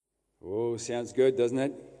Oh, sounds good, doesn't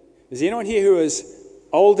it? Is anyone here who is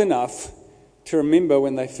old enough to remember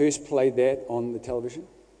when they first played that on the television?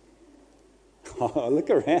 Oh, look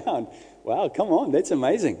around. Wow, come on, that's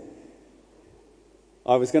amazing.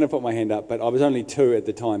 I was going to put my hand up, but I was only 2 at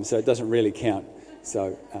the time, so it doesn't really count.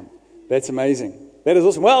 So that's amazing. That is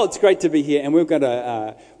awesome. Well, it's great to be here, and we're going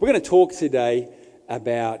to talk today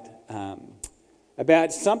about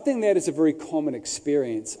something that is a very common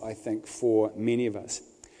experience, I think, for many of us.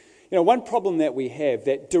 You know, one problem that we have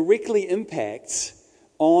that directly impacts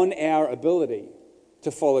on our ability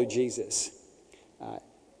to follow Jesus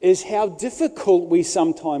is how difficult we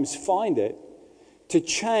sometimes find it to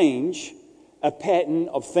change a pattern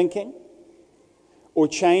of thinking, or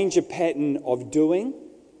change a pattern of doing,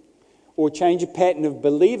 or change a pattern of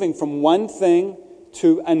believing from one thing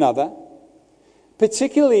to another,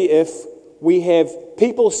 particularly if we have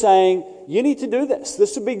people saying, you need to do this.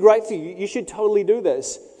 This would be great for you. You should totally do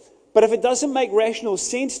this. But if it doesn't make rational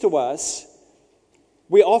sense to us,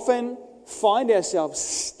 we often find ourselves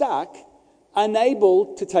stuck,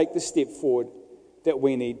 unable to take the step forward that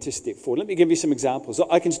we need to step forward. Let me give you some examples.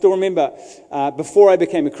 I can still remember before I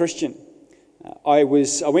became a Christian, I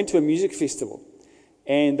went to a music festival,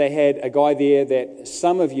 and they had a guy there that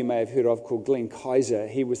some of you may have heard of called Glenn Kaiser.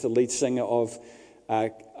 He was the lead singer of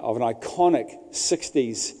an iconic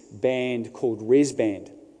 60s band called Rez Band.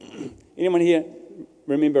 Anyone here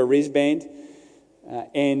remember Rez Band?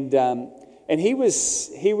 And he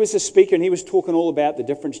was a speaker, and he was talking all about the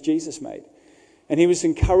difference Jesus made. And he was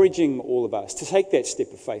encouraging all of us to take that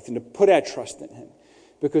step of faith and to put our trust in him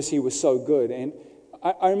because he was so good. And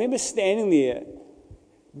I remember standing there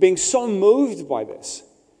being so moved by this,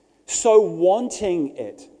 so wanting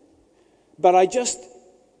it. But I just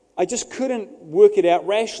couldn't work it out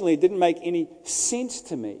rationally. It didn't make any sense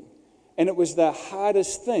to me. And it was the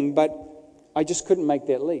hardest thing, but I just couldn't make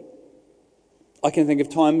that leap. I can think of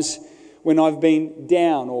times when I've been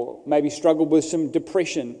down or maybe struggled with some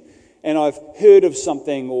depression, and I've heard of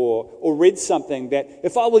something or read something that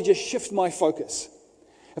if I will just shift my focus,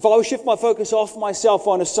 if I will shift my focus off myself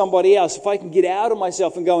onto somebody else, if I can get out of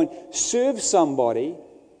myself and go and serve somebody,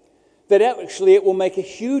 that actually it will make a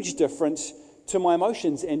huge difference to my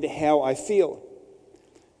emotions and to how I feel.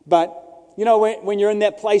 But, you know, when you're in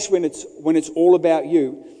that place when it's all about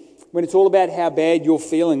you, when it's all about how bad you're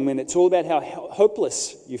feeling, when it's all about how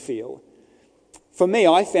hopeless you feel, for me,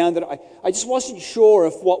 I found that I just wasn't sure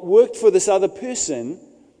if what worked for this other person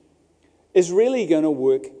is really going to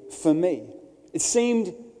work for me. It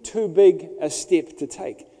seemed too big a step to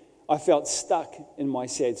take. I felt stuck in my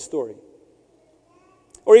sad story.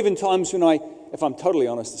 Or even times when if I'm totally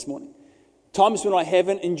honest this morning, times when I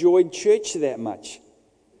haven't enjoyed church that much.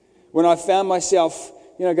 When I found myself,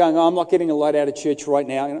 going, oh, I'm not getting a lot out of church right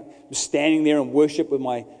now. I'm standing there in worship with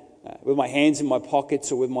my hands in my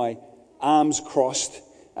pockets or with my arms crossed,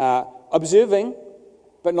 observing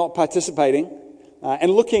but not participating,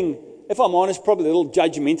 and looking, if I'm honest, probably a little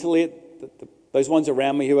judgmentally at those ones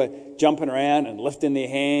around me who are jumping around and lifting their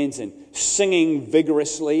hands and singing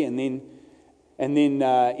vigorously, and then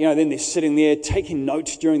they're sitting there taking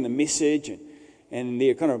notes during the message, and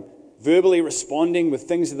they're kind of verbally responding with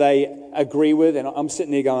things that they agree with, and I'm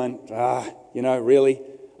sitting there going, really?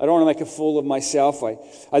 I don't want to make a fool of myself.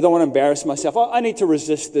 I don't want to embarrass myself. I need to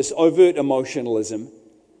resist this overt emotionalism.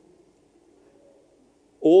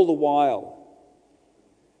 All the while,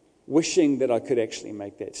 wishing that I could actually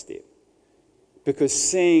make that step. Because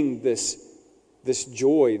seeing this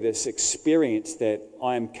joy, this experience that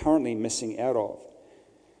I am currently missing out of.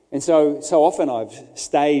 And so often I've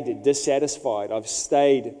stayed dissatisfied. I've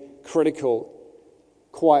stayed critical,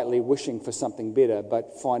 quietly wishing for something better,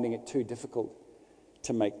 but finding it too difficult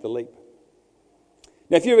to make the leap.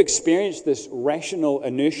 Now, if you've experienced this rational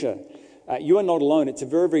inertia, you are not alone. It's a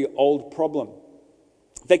very, very old problem.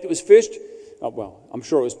 In fact, it was first, I'm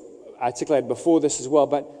sure it was articulated before this as well,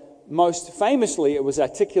 but most famously it was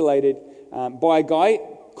articulated by a guy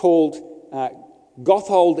called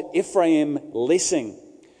Gotthold Ephraim Lessing.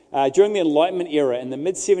 During the Enlightenment era in the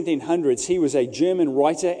mid-1700s, he was a German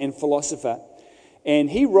writer and philosopher, and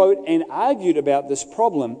he wrote and argued about this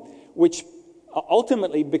problem, which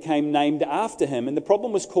ultimately became named after him, and the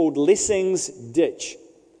problem was called Lessing's Ditch.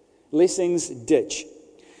 Lessing's Ditch.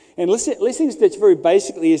 And Lessing's Ditch very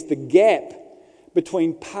basically is the gap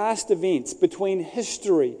between past events, between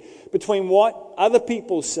history, between what other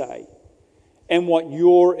people say and what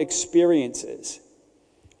your experience is.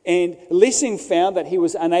 And Lessing found that he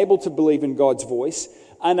was unable to believe in God's voice,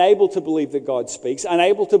 unable to believe that God speaks,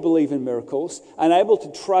 unable to believe in miracles, unable to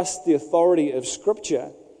trust the authority of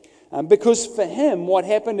Scripture. Because for him, what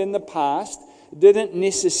happened in the past didn't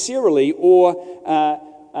necessarily or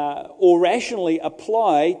rationally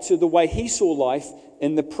apply to the way he saw life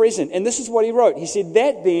in the present. And this is what he wrote. He said,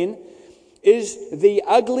 "That then is the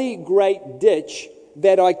ugly great ditch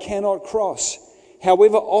that I cannot cross,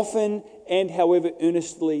 however often and however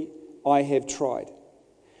earnestly I have tried."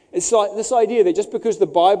 It's like this idea that just because the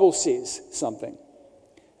Bible says something,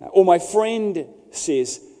 or my friend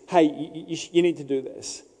says, "Hey, you need to do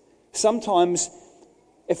this," sometimes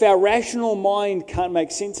if our rational mind can't make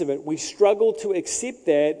sense of it, we struggle to accept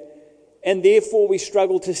that, and therefore we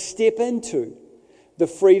struggle to step into the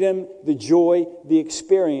freedom, the joy, the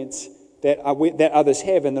experience that others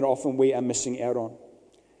have and that often we are missing out on.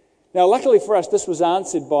 Now, luckily for us, this was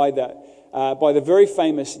answered by the very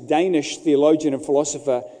famous Danish theologian and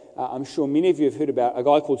philosopher, I'm sure many of you have heard about, a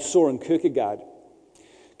guy called Søren Kierkegaard.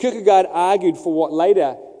 Kierkegaard argued for what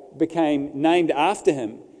later became named after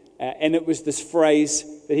him, and it was this phrase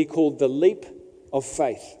that he called the leap of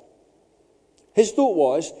faith. His thought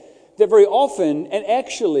was that very often, and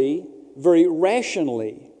actually very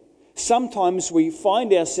rationally, sometimes we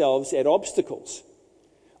find ourselves at obstacles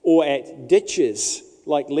or at ditches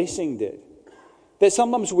like Lessing did, that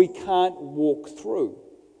sometimes we can't walk through,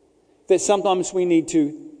 that sometimes we need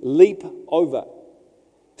to leap over.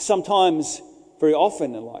 Sometimes, very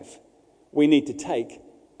often in life, we need to take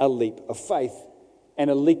a leap of faith, and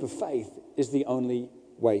a leap of faith is the only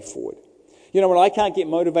way forward. You know, when I can't get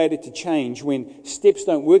motivated to change, when steps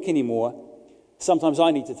don't work anymore, sometimes I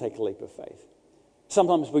need to take a leap of faith.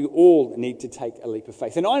 Sometimes we all need to take a leap of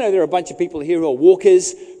faith. And I know there are a bunch of people here who are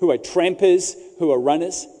walkers, who are trampers, who are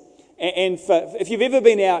runners. And if you've ever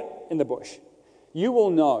been out in the bush, you will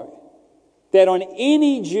know that on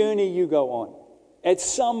any journey you go on, at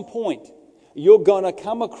some point, you're going to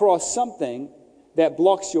come across something that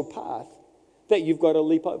blocks your path that you've got to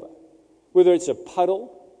leap over. Whether it's a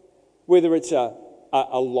puddle, whether it's a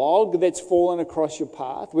log that's fallen across your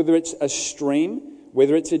path, whether it's a stream,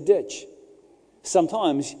 whether it's a ditch.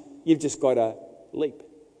 Sometimes you've just got to leap.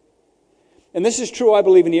 And this is true, I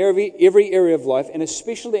believe, in every area of life, and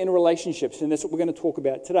especially in relationships, and that's what we're going to talk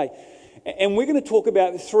about today. And we're going to talk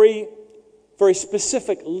about three very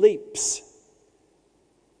specific leaps.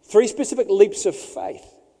 Three specific leaps of faith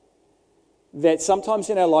that sometimes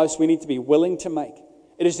in our lives we need to be willing to make.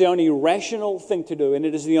 It is the only rational thing to do, and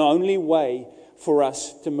it is the only way for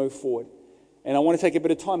us to move forward. And I want to take a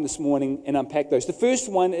bit of time this morning and unpack those. The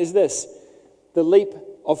first one is this: the leap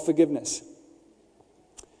of forgiveness.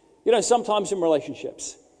 You know, sometimes in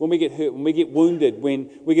relationships, when we get hurt, when we get wounded,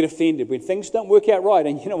 when we get offended, when things don't work out right,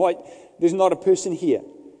 and you know what? There's not a person here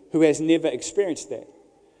who has never experienced that.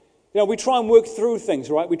 You know, we try and work through things,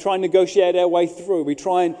 right? We try and negotiate our way through. We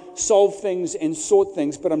try and solve things and sort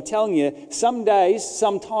things. But I'm telling you, some days,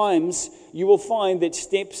 sometimes, you will find that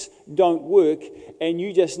steps don't work, and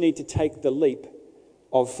you just need to take the leap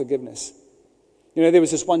of forgiveness. You know, there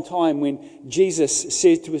was this one time when Jesus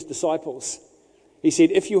said to his disciples, he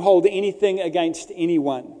said, "If you hold anything against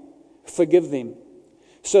anyone, forgive them,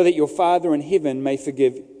 so that your Father in heaven may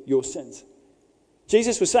forgive your sins."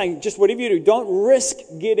 Jesus was saying, just whatever you do, don't risk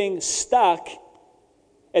getting stuck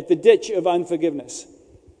at the ditch of unforgiveness.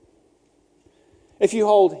 If you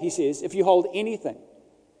hold, he says, if you hold anything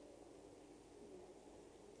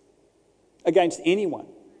against anyone,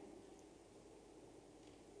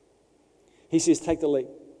 he says, take the leap.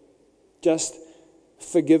 Just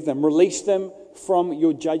forgive them. Release them from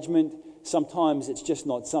your judgment. Sometimes it's just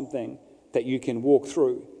not something that you can walk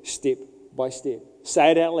through step by step.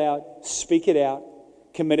 Say it out loud. Speak it out.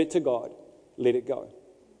 Commit it to God. Let it go.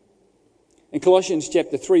 In Colossians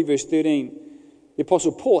chapter 3, verse 13, the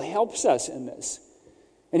Apostle Paul helps us in this.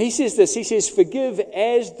 And he says this, he says, "Forgive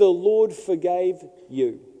as the Lord forgave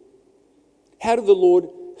you." How did the Lord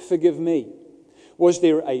forgive me? Was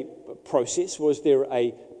there a process? Was there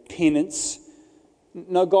a penance?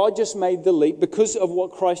 No, God just made the leap because of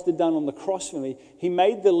what Christ had done on the cross for me. He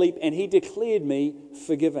made the leap and he declared me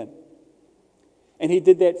forgiven. And he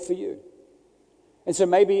did that for you. And so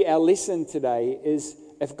maybe our lesson today is,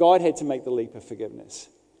 if God had to make the leap of forgiveness,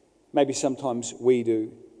 maybe sometimes we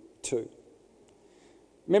do too.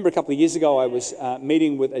 Remember a couple of years ago I was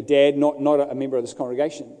meeting with a dad, not a member of this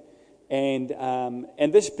congregation.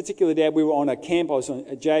 And this particular dad, we were on a camp. I was on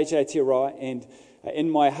a JHA, and in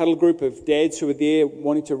my huddle group of dads who were there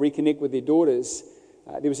wanting to reconnect with their daughters,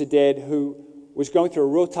 there was a dad who was going through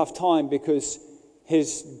a real tough time because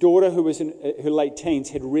his daughter, who was in her late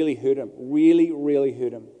teens, had really hurt him, really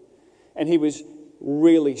hurt him. And he was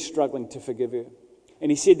really struggling to forgive her. And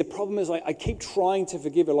he said, the problem is I keep trying to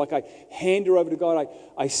forgive her. Like I hand her over to God.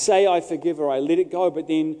 I say I forgive her. I let it go. But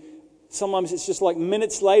then sometimes it's just like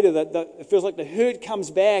minutes later that it feels like the hurt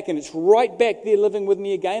comes back and it's right back there living with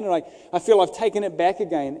me again, and I feel I've taken it back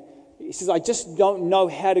again. He says, I just don't know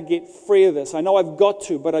how to get free of this. I know I've got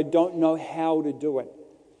to, but I don't know how to do it.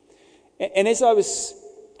 And as I was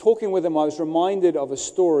talking with him, I was reminded of a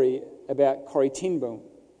story about Corrie ten Boom.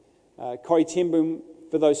 Corrie ten Boom,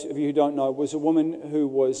 for those of you who don't know, was a woman who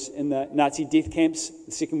was in the Nazi death camps,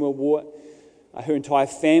 the Second World War. Her entire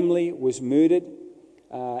family was murdered,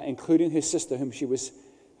 including her sister, whom she was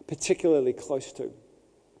particularly close to.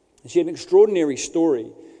 She had an extraordinary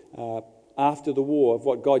story after the war of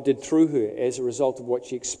what God did through her as a result of what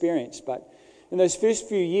she experienced. But in those first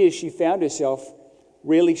few years, she found herself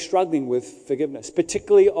really struggling with forgiveness,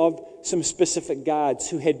 particularly of some specific guards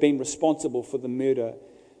who had been responsible for the murder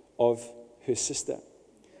of her sister.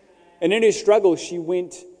 And in her struggle, she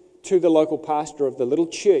went to the local pastor of the little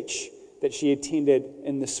church that she attended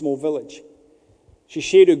in the small village. She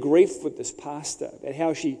shared her grief with this pastor about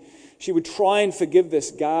how she would try and forgive this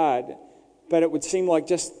guard, but it would seem like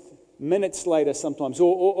just minutes later sometimes,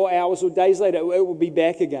 or hours or days later, it would be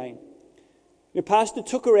back again. The pastor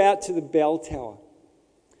took her out to the bell tower.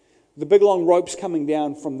 The big long ropes coming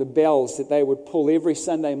down from the bells that they would pull every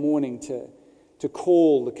Sunday morning to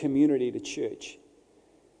call the community to church.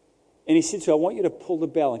 And he said to her, I want you to pull the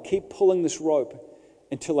bell and keep pulling this rope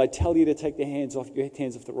until I tell you to take your hands off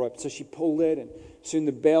the rope. So she pulled it, and soon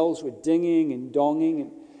the bells were dinging and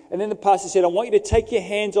donging. And then the pastor said, I want you to take your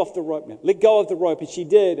hands off the rope now. Let go of the rope. And she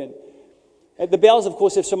did. And the bells, of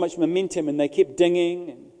course, have so much momentum, and they kept dinging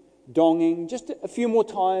and donging just a few more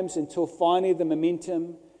times until finally the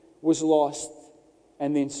momentum was lost,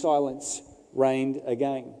 and then silence reigned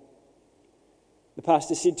again. The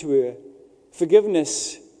pastor said to her,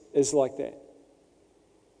 forgiveness is like that.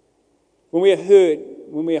 When we are hurt,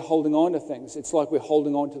 when we are holding on to things, it's like we're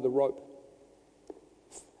holding on to the rope.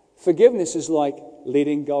 Forgiveness is like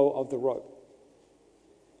letting go of the rope.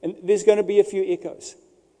 And there's going to be a few echoes.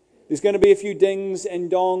 There's going to be a few dings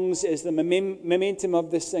and dongs as the momentum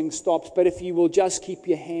of this thing stops. But if you will just keep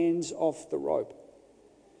your hands off the rope,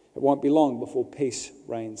 it won't be long before peace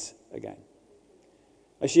reigns again.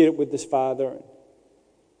 I shared it with this father,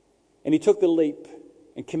 and he took the leap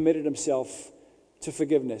and committed himself to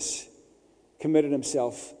forgiveness, committed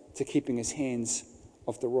himself to keeping his hands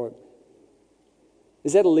off the rope.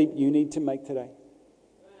 Is that a leap you need to make today?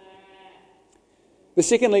 The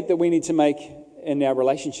second leap that we need to make in our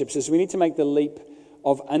relationships is we need to make the leap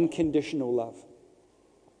of unconditional love.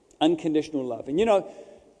 Unconditional love. And you know,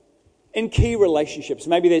 in key relationships,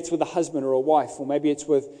 maybe that's with a husband or a wife, or maybe it's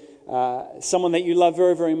with someone that you love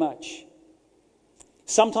very, very much.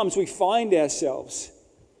 Sometimes we find ourselves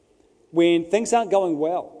when things aren't going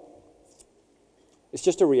well. It's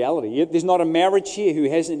just a reality. There's not a marriage here who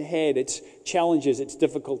hasn't had its challenges, its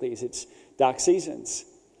difficulties, its dark seasons.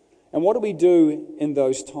 And what do we do in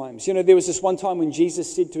those times? You know, there was this one time when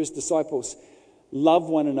Jesus said to his disciples, love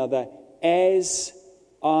one another as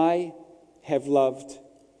I have loved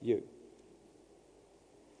you.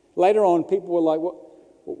 Later on, people were like,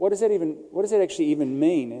 what does that actually even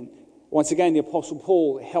mean? And once again, the Apostle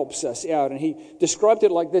Paul helps us out, and he described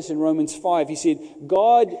it like this in Romans 5. He said,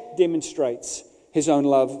 God demonstrates his own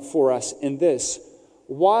love for us in this: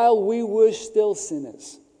 while we were still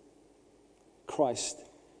sinners, Christ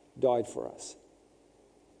died for us.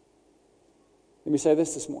 Let me say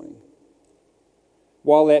this morning.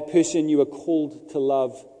 While that person you are called to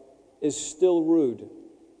love is still rude,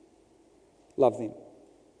 love them.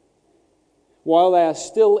 While they are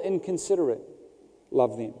still inconsiderate,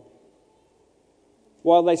 love them.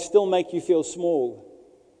 While they still make you feel small,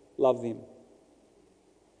 love them.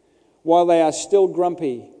 While they are still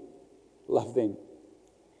grumpy, love them.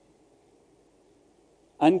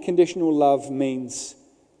 Unconditional love means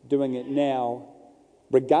doing it now,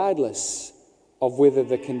 regardless of whether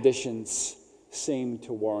the conditions seem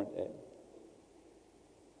to warrant it.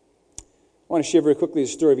 I want to share very quickly the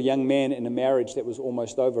story of a young man in a marriage that was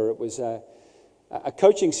almost over. It was a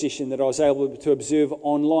coaching session that I was able to observe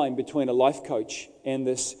online between a life coach and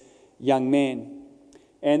this young man.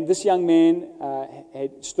 And this young man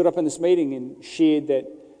had stood up in this meeting and shared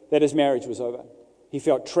that his marriage was over. He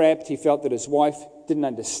felt trapped. He felt that his wife didn't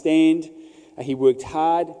understand. He worked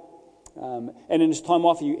hard. And in his time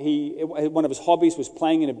off, one of his hobbies was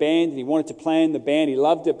playing in a band, and he wanted to play in the band. He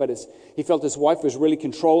loved it, but he felt his wife was really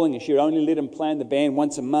controlling, and she would only let him play in the band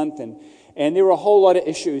once a month. And there were a whole lot of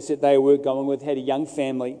issues that they were going with. Had a young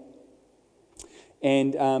family.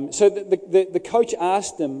 And so the coach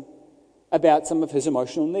asked him about some of his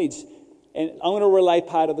emotional needs. And I'm going to relay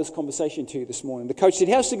part of this conversation to you this morning. The coach said,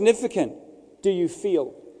 how significant do you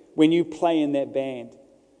feel when you play in that band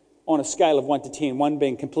on a scale of 1 to 10, 1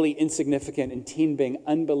 being completely insignificant and 10 being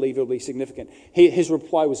unbelievably significant. His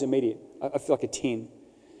reply was immediate. I feel like a 10.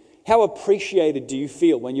 How appreciated do you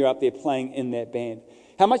feel when you're up there playing in that band?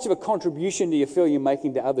 How much of a contribution do you feel you're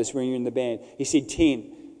making to others when you're in the band? He said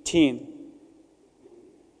 10.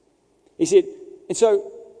 He said, and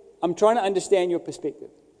so I'm trying to understand your perspective.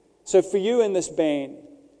 So for you in this band,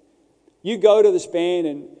 you go to this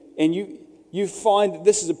band and you find that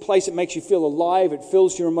this is a place that makes you feel alive. It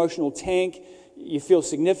fills your emotional tank. You feel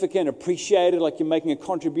significant, appreciated, like you're making a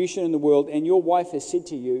contribution in the world. And your wife has said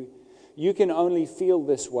to you, you can only feel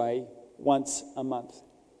this way once a month.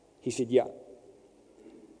 He said, yeah.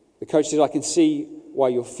 The coach said, I can see why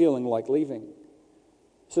you're feeling like leaving.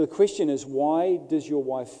 So the question is, why does your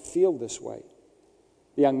wife feel this way?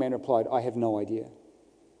 The young man replied, I have no idea.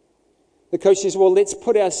 The coach says, well, let's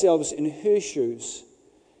put ourselves in her shoes.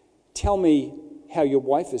 Tell me how your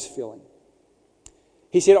wife is feeling.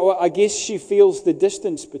 He said, oh, I guess she feels the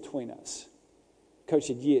distance between us. Coach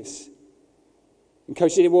said, yes. And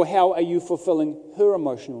coach said, well, how are you fulfilling her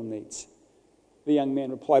emotional needs? The young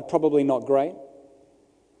man replied, probably not great.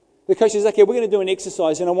 The coach says, okay, we're going to do an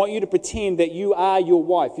exercise and I want you to pretend that you are your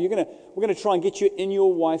wife. We're going to try and get you in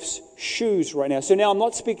your wife's shoes right now. So now I'm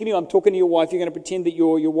not speaking to you, I'm talking to your wife. You're going to pretend that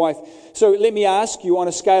you're your wife. So let me ask you, on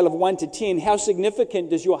a scale of 1 to 10, how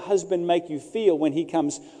significant does your husband make you feel when he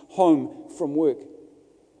comes home from work?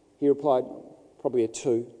 He replied, probably a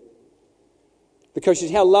 2. The coach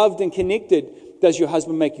says, how loved and connected does your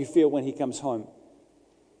husband make you feel when he comes home?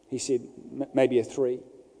 He said, maybe a 3.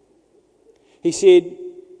 He said,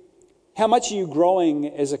 how much are you growing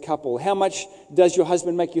as a couple? How much does your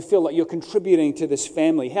husband make you feel like you're contributing to this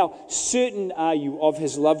family? How certain are you of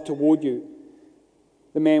his love toward you?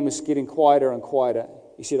 The man was getting quieter and quieter.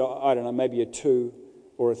 He said, I don't know, maybe a 2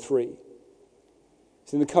 or a 3.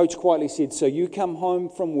 So the coach quietly said, so you come home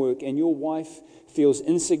from work and your wife feels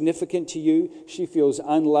insignificant to you. She feels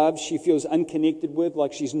unloved. She feels unconnected with,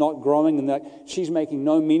 like she's not growing and that she's making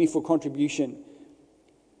no meaningful contribution.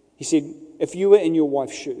 He said, if you were in your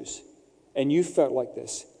wife's shoes and you felt like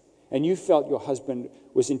this and you felt your husband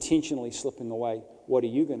was intentionally slipping away, what are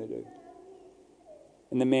you going to do?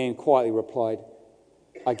 And the man quietly replied,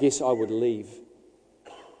 I guess I would leave.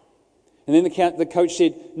 And then the coach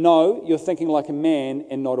said, no, you're thinking like a man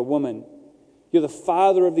and not a woman. You're the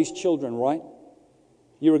father of these children, right?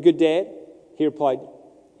 You're a good dad? He replied,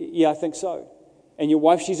 yeah, I think so. And your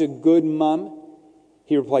wife, she's a good mum?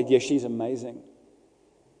 He replied, yeah, she's amazing.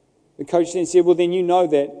 The coach then said, well, then you know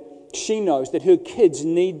that she knows that her kids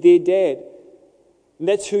need their dad. And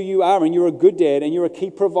that's who you are, and you're a good dad, and you're a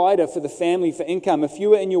key provider for the family, for income. If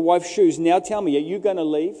you were in your wife's shoes, now tell me, are you going to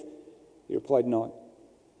leave? He replied, no.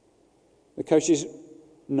 The coach says,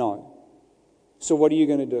 no. So what are you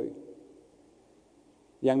going to do?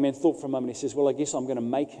 The young man thought for a moment. He says, well, I guess I'm going to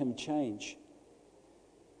make him change.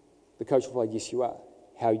 The coach replied, yes, you are.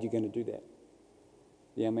 How are you going to do that?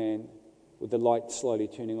 The young man, with the light slowly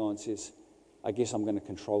turning on, says, I guess I'm going to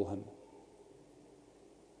control him.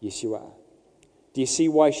 Yes, you are. Do you see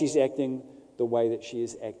why she's acting the way that she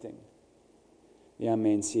is acting? The young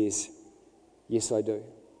man says, yes, I do.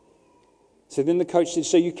 So then the coach said,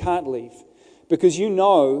 so you can't leave because you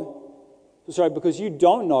don't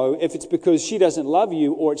know if it's because she doesn't love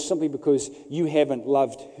you or it's simply because you haven't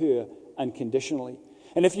loved her unconditionally.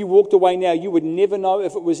 And if you walked away now, you would never know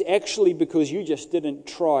if it was actually because you just didn't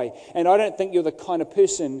try. And I don't think you're the kind of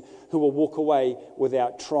person who will walk away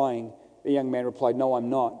without trying. The young man replied, no, I'm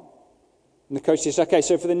not. And the coach says, okay,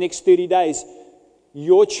 so for the next 30 days,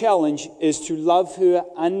 your challenge is to love her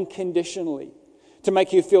unconditionally, to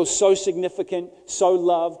make her feel so significant, so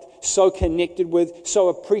loved, so connected with, so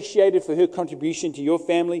appreciated for her contribution to your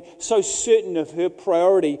family, so certain of her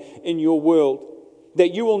priority in your world, that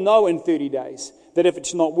you will know in 30 days that if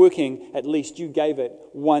it's not working, at least you gave it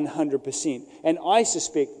 100%. And I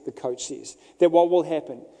suspect, the coach says, that what will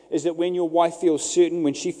happen is that when your wife feels certain,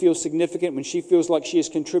 when she feels significant, when she feels like she is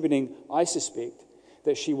contributing, I suspect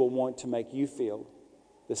that she will want to make you feel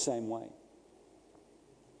the same way.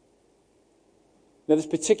 Now, this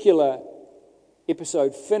particular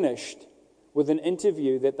episode finished with an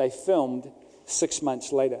interview that they filmed 6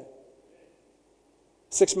 months later.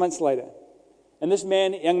 6 months later. And this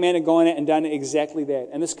young man had gone out and done exactly that.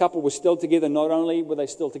 And this couple was still together. Not only were they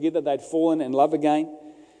still together, they'd fallen in love again.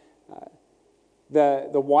 The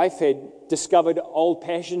wife had discovered old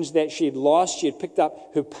passions that she had lost. She had picked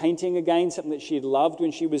up her painting again, something that she had loved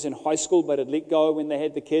when she was in high school, but had let go when they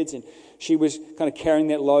had the kids. And she was kind of carrying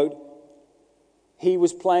that load. He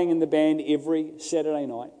was playing in the band every Saturday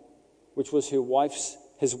night, which was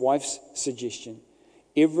his wife's suggestion.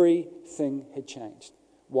 Everything had changed.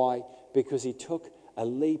 Why? Because he took a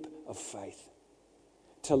leap of faith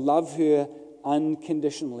to love her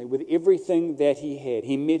unconditionally with everything that he had.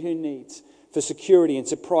 He met her needs for security and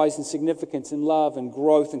surprise and significance and love and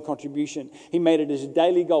growth and contribution. He made it his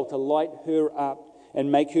daily goal to light her up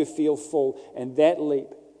and make her feel full. And that leap,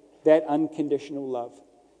 that unconditional love,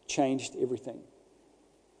 changed everything.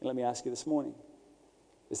 And let me ask you this morning,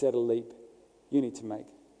 is that a leap you need to make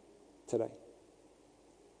today?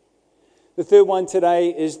 The third one today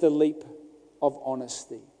is the leap of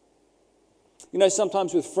honesty. You know,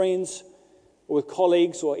 sometimes with friends or with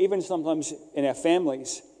colleagues or even sometimes in our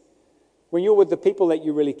families, when you're with the people that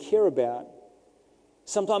you really care about,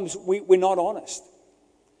 sometimes we're not honest.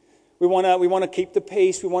 We want to keep the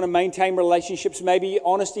peace. We want to maintain relationships. Maybe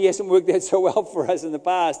honesty hasn't worked out so well for us in the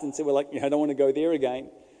past, and so we're like, I don't want to go there again.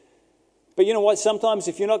 But you know what? Sometimes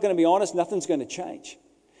if you're not going to be honest, nothing's going to change.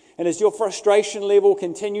 And as your frustration level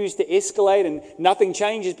continues to escalate and nothing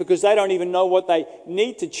changes because they don't even know what they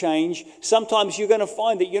need to change, sometimes you're going to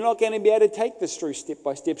find that you're not going to be able to take this through step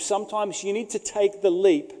by step. Sometimes you need to take the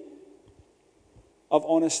leap of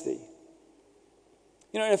honesty.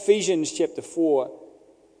 You know, in Ephesians chapter 4,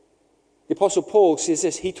 the Apostle Paul says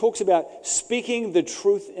this. He talks about speaking the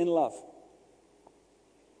truth in love.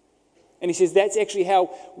 And he says that's actually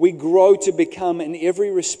how we grow to become, in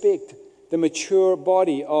every respect, the mature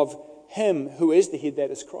body of Him who is the head,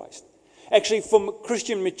 that is Christ. Actually, for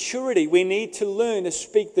Christian maturity, we need to learn to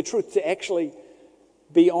speak the truth, to actually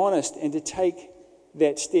be honest and to take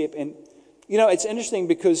that step. And, you know, it's interesting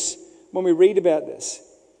because when we read about this,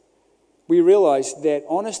 we realize that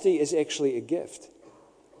honesty is actually a gift.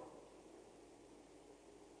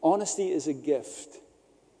 Honesty is a gift.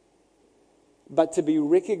 But to be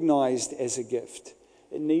recognized as a gift,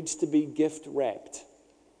 it needs to be gift wrapped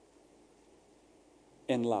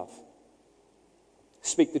in love.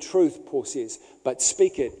 Speak the truth, Paul says, but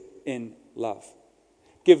speak it in love.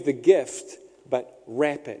 Give the gift, but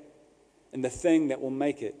wrap it in the thing that will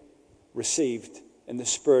make it received in the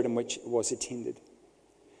spirit in which it was attended.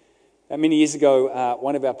 Many years ago,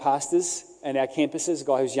 one of our pastors in our campuses, a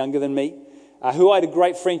guy who's younger than me, who I had a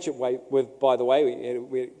great friendship with, by the way,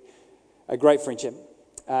 we had a great friendship.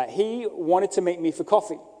 He wanted to meet me for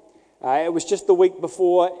coffee. It was just the week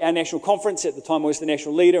before our national conference. At the time I was the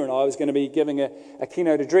national leader and I was going to be giving a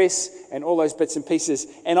keynote address and all those bits and pieces.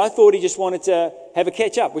 And I thought he just wanted to have a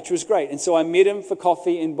catch up, which was great. And so I met him for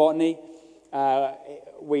coffee in Botany.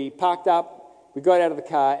 We parked up, we got out of the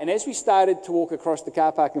car, and as we started to walk across the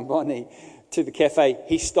car park in Botany to the cafe,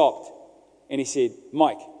 he stopped and he said,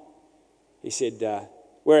 "Mike," he said,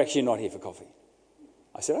 "we're actually not here for coffee."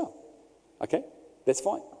 I said, "Oh, okay, that's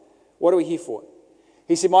fine. What are we here for?"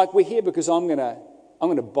 He said, "Mike, we're here because I'm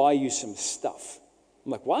gonna buy you some stuff."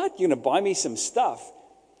 I'm like, "What? You're gonna buy me some stuff?"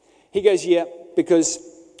 He goes, "Yeah, because,"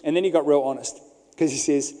 and then he got real honest because he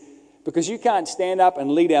says, "because you can't stand up and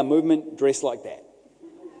lead our movement dressed like that."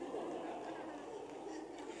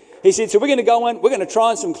 He said, "So we're going to go in, we're going to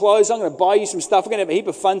try on some clothes, I'm going to buy you some stuff, we're going to have a heap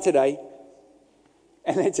of fun today."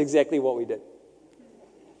 And that's exactly what we did.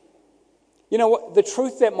 You know what? The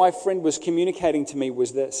truth that my friend was communicating to me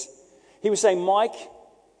was this. He was saying, "Mike,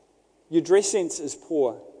 your dress sense is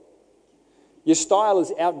poor. Your style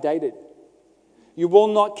is outdated. You will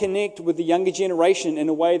not connect with the younger generation in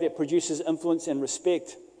a way that produces influence and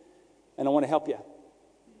respect. And I want to help you."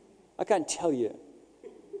 I can't tell you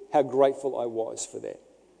how grateful I was for that.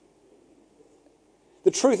 The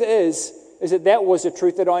truth is that was a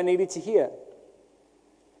truth that I needed to hear.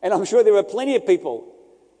 And I'm sure there were plenty of people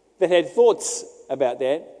that had thoughts about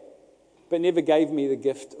that, but never gave me the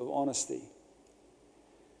gift of honesty.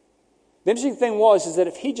 The interesting thing is that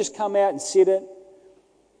if he just come out and said it,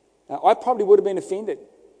 I probably would have been offended,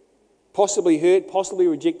 possibly hurt, possibly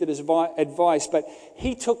rejected his advice, but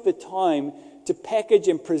he took the time to package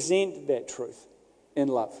and present that truth in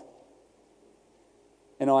love.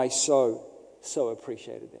 And I so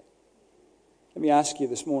appreciated that. Let me ask you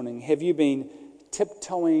this morning, have you been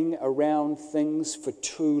tiptoeing around things for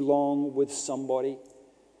too long with somebody?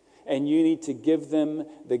 And you need to give them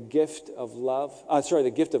the gift of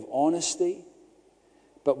the gift of honesty.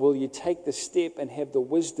 But will you take the step and have the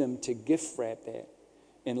wisdom to gift wrap that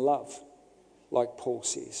in love, like Paul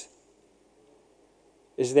says?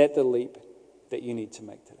 Is that the leap that you need to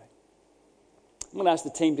make today? I'm going to ask the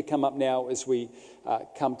team to come up now as we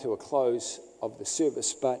come to a close of the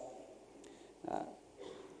service. But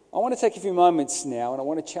I want to take a few moments now and I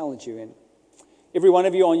want to challenge you in. Every one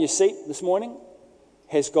of you on your seat this morning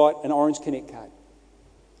has got an Orange Connect card.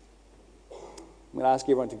 I'm going to ask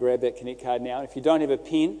everyone to grab that Connect card now. If you don't have a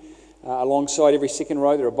pen, alongside every second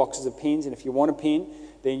row there are boxes of pens, and if you want a pen,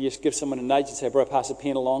 then you just give someone a nudge and say, bro, pass a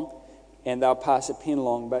pen along, and they'll pass a pen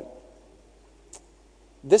along. But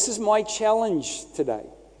this is my challenge today.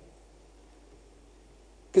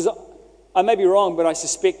 Because I may be wrong, but I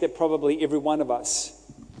suspect that probably every one of us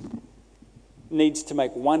needs to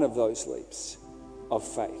make one of those leaps of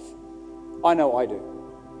faith. I know I do.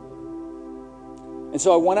 And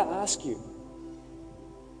so I want to ask you,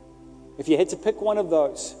 if you had to pick one of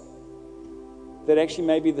those that actually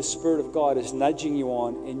maybe the Spirit of God is nudging you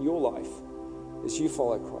on in your life as you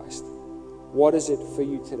follow Christ, what is it for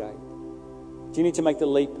you today? Do you need to make the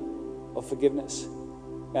leap of forgiveness?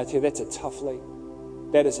 Now, I tell you, that's a tough leap.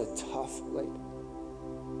 That is a tough leap.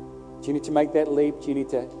 Do you need to make that leap? Do you need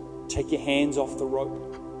to take your hands off the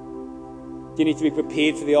rope? Do you need to be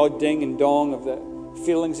prepared for the odd ding and dong of the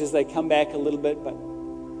feelings as they come back a little bit? But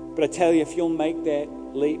I tell you, if you'll make that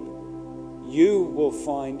leap, you will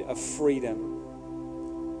find a freedom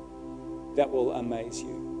that will amaze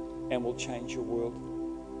you and will change your world.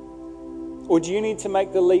 Or do you need to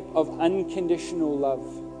make the leap of unconditional love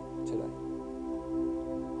today?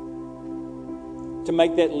 To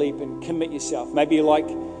make that leap and commit yourself. Maybe you like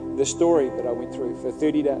the story that I went through for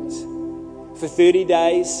 30 days. For 30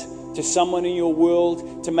 days to someone in your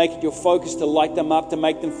world, to make it your focus, to light them up, to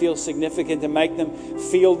make them feel significant, to make them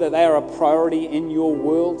feel that they are a priority in your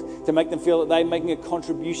world, to make them feel that they're making a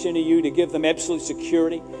contribution to you, to give them absolute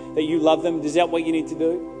security that you love them. Is that what you need to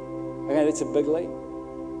do? Okay, that's a big leap.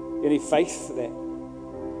 You need faith for that.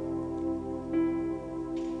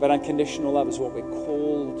 But unconditional love is what we're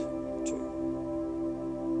called to.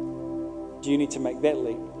 Do you need to make that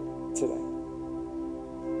leap today?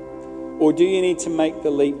 Or do you need to make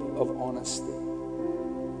the leap of honesty?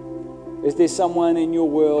 Is there someone in your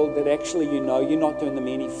world that actually you know you're not doing them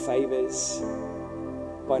any favors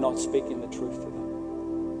by not speaking the truth to them?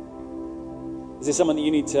 Is there someone that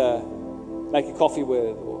you need to make a coffee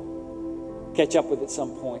with or catch up with at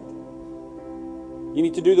some point? You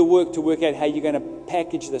need to do the work to work out how you're going to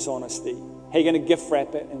package this honesty, how you're going to gift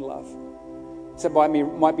wrap it in love, so it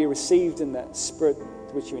might be received in the spirit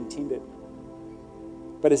to which you intended.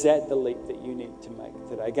 But is that the leap that you need to make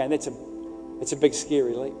today? Again, it's a big,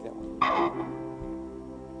 scary leap, that one.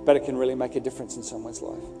 But it can really make a difference in someone's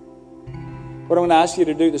life. What I'm going to ask you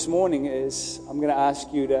to do this morning is I'm going to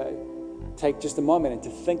ask you to take just a moment and to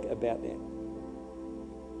think about that.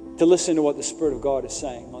 To listen to what the Spirit of God is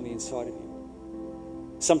saying on the inside of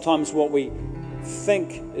you. Sometimes what we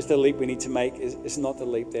think is the leap we need to make is not the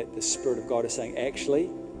leap that the Spirit of God is saying.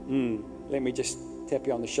 Actually, let me just tap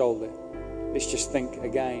you on the shoulder. Let's just think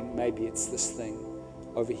again. Maybe it's this thing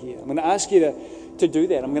over here. I'm going to ask you to do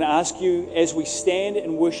that. I'm going to ask you, as we stand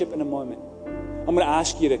and worship in a moment, I'm going to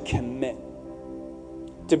ask you to commit.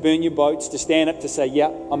 To burn your boats, to stand up, to say,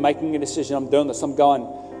 yeah, I'm making a decision. I'm doing this. I'm going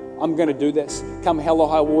to do this. Come hell or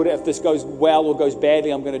high water, if this goes well or goes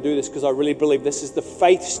badly, I'm going to do this because I really believe this is the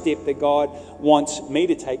faith step that God wants me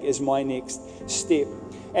to take as my next step.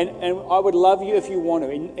 And I would love you if you want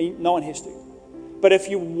to, and no one has to. But if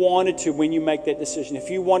you wanted to, when you make that decision,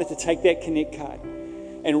 if you wanted to take that Connect card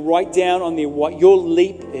and write down on there what your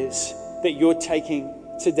leap is that you're taking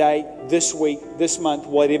today, this week, this month,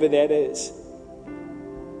 whatever that is.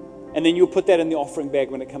 And then you'll put that in the offering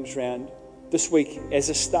bag when it comes around this week as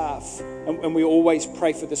a staff. And we always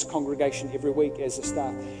pray for this congregation every week as a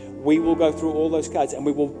staff. We will go through all those cards and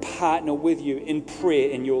we will partner with you in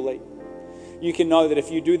prayer in your leap. You can know that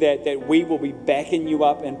if you do that, that we will be backing you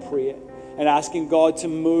up in prayer and asking God to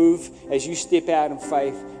move as you step out in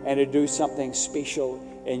faith and to do something special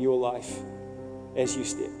in your life as you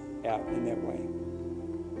step out in that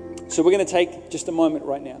way. So we're going to take just a moment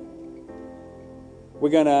right now. We're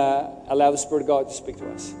going to allow the Spirit of God to speak to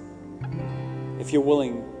us. If you're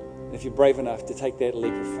willing, if you're brave enough to take that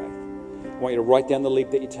leap of faith, I want you to write down the leap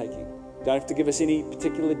that you're taking. Don't have to give us any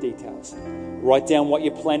particular details. Write down what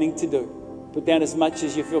you're planning to do. Put down as much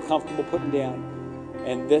as you feel comfortable putting down.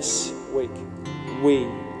 And this week, we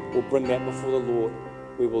will bring that before the Lord.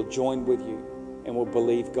 We will join with you and we'll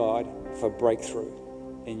believe God for breakthrough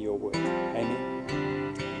in your word.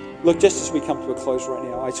 Amen. Look, just as we come to a close right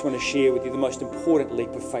now, I just want to share with you the most important leap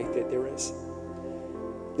of faith that there is.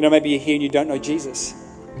 You know, maybe you're here and you don't know Jesus.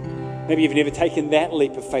 Maybe you've never taken that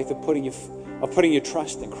leap of faith of putting your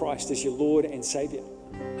trust in Christ as your Lord and Savior.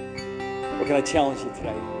 What can I challenge you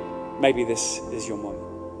today? Maybe this is your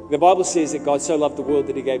moment. The Bible says that God so loved the world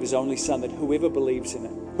that he gave his only Son, that whoever believes in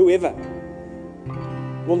it, whoever,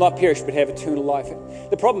 will not perish but have eternal life.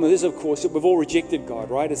 The problem is, of course, that we've all rejected God,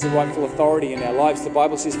 right? As the rightful authority in our lives. The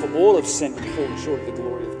Bible says, for all have sinned and fallen short of the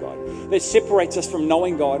glory of God. That separates us from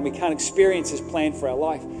knowing God and we can't experience his plan for our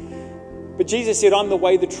life. But Jesus said, I'm the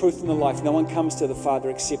way, the truth, and the life. No one comes to the Father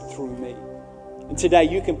except through me. And today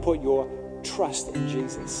you can put your trust in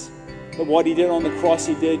Jesus. That what he did on the cross,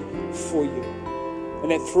 he did for you. And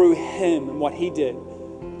that through him and what he did,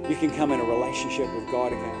 you can come in a relationship with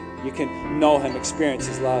God again. You can know him, experience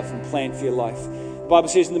his love, and plan for your life. The Bible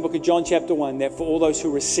says in the book of John chapter 1 that for all those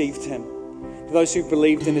who received him, for those who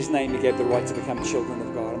believed in his name, he gave the right to become children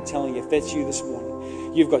of God. I'm telling you, if that's you this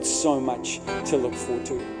morning, you've got so much to look forward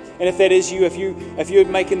to. And if that is you, if you're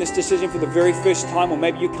making this decision for the very first time, or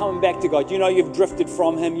maybe you're coming back to God, you know you've drifted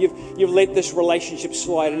from him, you've let this relationship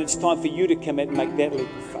slide, and it's time for you to commit and make that leap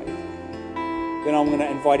of faith, then I'm going to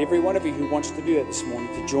invite every one of you who wants to do that this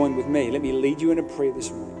morning to join with me. Let me lead you in a prayer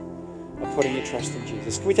this morning of putting your trust in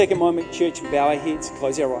Jesus. Can we take a moment, church, and bow our heads,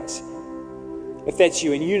 close our eyes? If that's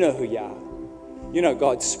you and you know who you are, you know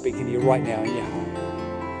God's speaking to you right now in your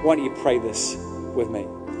heart, why don't you pray this with me?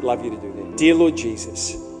 I'd love you to do that. Dear Lord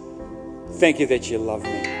Jesus, thank you that you love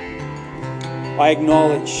me. I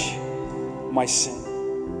acknowledge my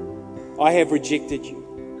sin. I have rejected you,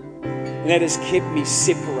 and that has kept me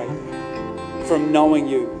separated from knowing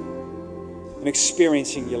you and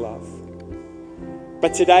experiencing your love.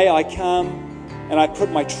 But today I come and I put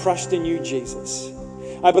my trust in you, Jesus.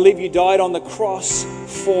 I believe you died on the cross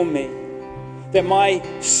for me, that my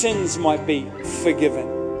sins might be forgiven.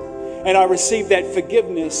 And I receive that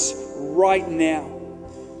forgiveness right now.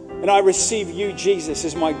 And I receive you, Jesus,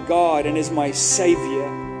 as my God and as my Savior.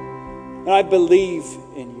 And I believe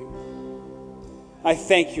in you. I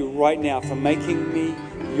thank you right now for making me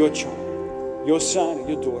your child, your son, and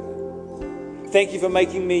your daughter. Thank you for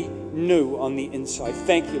making me new on the inside.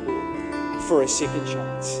 Thank you, Lord, for a second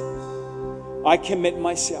chance. I commit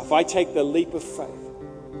myself. I take the leap of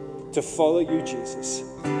faith to follow you, Jesus,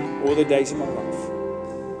 all the days of my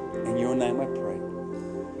life. In your name I pray.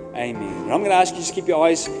 Amen. And I'm going to ask you to just keep your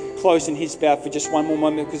eyes closed and heads bowed for just one more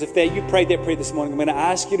moment, because if you prayed that prayer this morning, I'm going to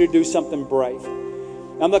ask you to do something brave.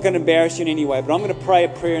 I'm not going to embarrass you in any way, but I'm going to pray a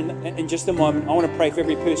prayer in just a moment. I want to pray for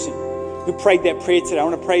every person who prayed that prayer today. I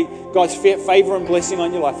want to pray God's favor and blessing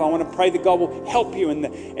on your life. I want to pray that God will help you in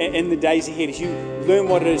the days ahead as you learn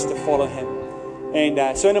what it is to follow him.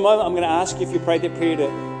 And so in a moment, I'm going to ask you, if you prayed that prayer,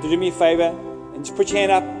 to do me a favor and just put your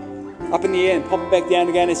hand up in the air and pop it back down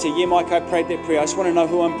again and say, yeah, Mike, I prayed that prayer. I just want to know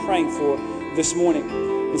who I'm praying for this morning.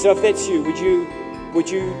 And so if that's you, would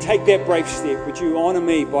you take that brave step? Would you honor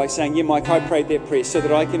me by saying, yeah, Mike, I prayed that prayer, so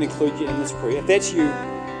that I can include you in this prayer? If that's you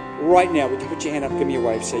right now, would you put your hand up, give me a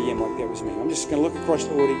wave, say, yeah, Mike, that was me. I'm just going to look across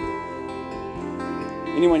the audience.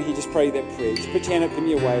 Anyone here just prayed that prayer, just put your hand up, give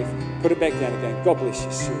me a wave, put it back down again. God bless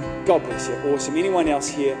you, sir. God bless you. Awesome. Anyone else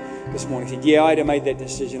here this morning said, yeah, I'd have made that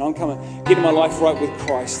decision. I'm coming, getting my life right with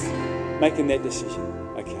Christ, making that decision.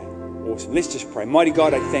 Okay, awesome. Let's just pray. Mighty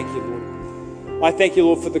God, I thank you, Lord. I thank you,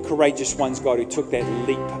 Lord, for the courageous ones, God, who took that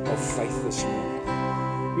leap of faith this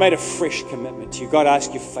morning. Made a fresh commitment to you. God, I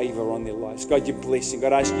ask your favor on their lives. God, your blessing.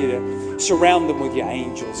 God, I ask you to surround them with your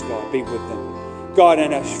angels, God. Be with them. God,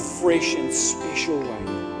 in a fresh and special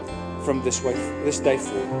way from this day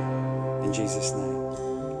forward. In Jesus' name,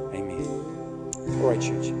 amen. All right,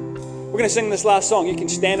 church. We're going to sing this last song. You can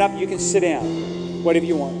stand up, you can sit down, whatever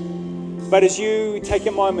you want. But as you take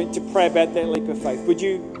a moment to pray about that leap of faith, would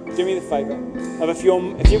you do me the favor of if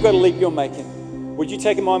you've got a leap you're making, would you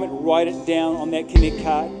take a moment, write it down on that Connect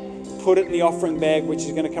card, put it in the offering bag, which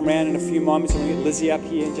is going to come around in a few moments. I'm going to get Lizzie up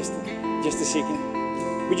here in just a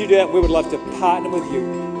second. Would you do that? We would love to partner with you.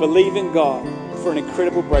 Believe in God for an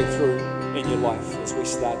incredible breakthrough in your life as we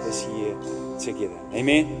start this year together.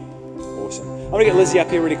 Amen? Awesome. I'm going to get Lizzie up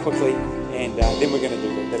here really quickly, and then we're going to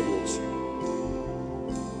do that. That'll be awesome.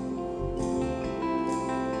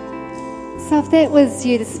 So if that was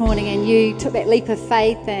you this morning and you took that leap of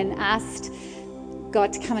faith and asked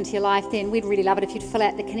God to come into your life, then we'd really love it if you'd fill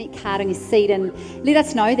out the Connect card on your seat and let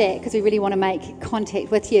us know that, because we really want to make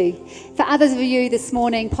contact with you. For others of you this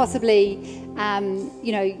morning, possibly,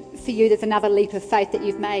 for you, there's another leap of faith that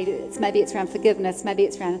you've made. Maybe it's around forgiveness, maybe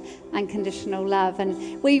it's around unconditional love.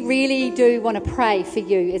 And we really do want to pray for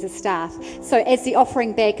you as a staff. So as the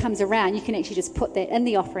offering bag comes around, you can actually just put that in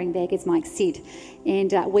the offering bag, as Mike said.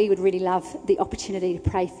 And we would really love the opportunity to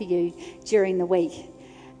pray for you during the week.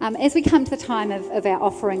 As we come to the time of our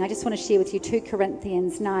offering, I just want to share with you 2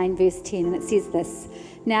 Corinthians 9 verse 10, and it says this: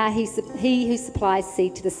 Now he who supplies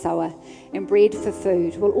seed to the sower and bread for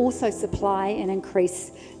food will also supply and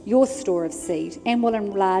increase your store of seed and will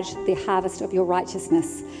enlarge the harvest of your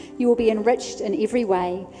righteousness. You will be enriched in every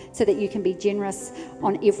way so that you can be generous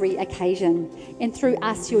on every occasion. And through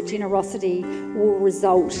us, your generosity will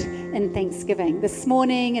result in thanksgiving. This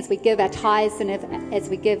morning, as we give our tithes and as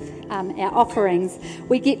we give our offerings,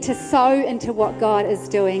 we give get to sow into what God is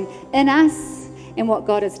doing in us and what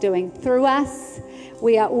God is doing through us.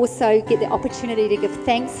 We are also get the opportunity to give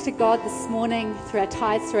thanks to God this morning through our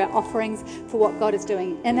tithes, through our offerings, for what God is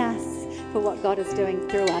doing in us, for what God is doing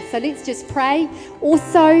through us. So let's just pray.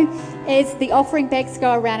 Also, as the offering bags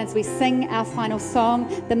go around, as we sing our final song,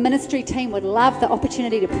 the ministry team would love the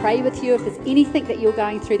opportunity to pray with you. If there's anything that you're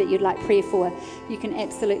going through that you'd like prayer for, you can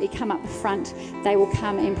absolutely come up the front. They will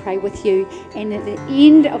come and pray with you. And at the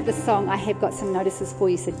end of the song, I have got some notices for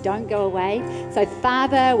you, so don't go away. So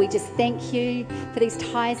Father, we just thank you for these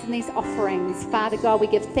tithes and these offerings. Father God, we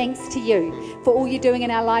give thanks to you for all you're doing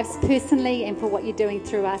in our lives personally and for what you're doing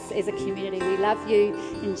through us as a community. We love you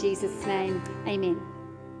in Jesus' name. Amen.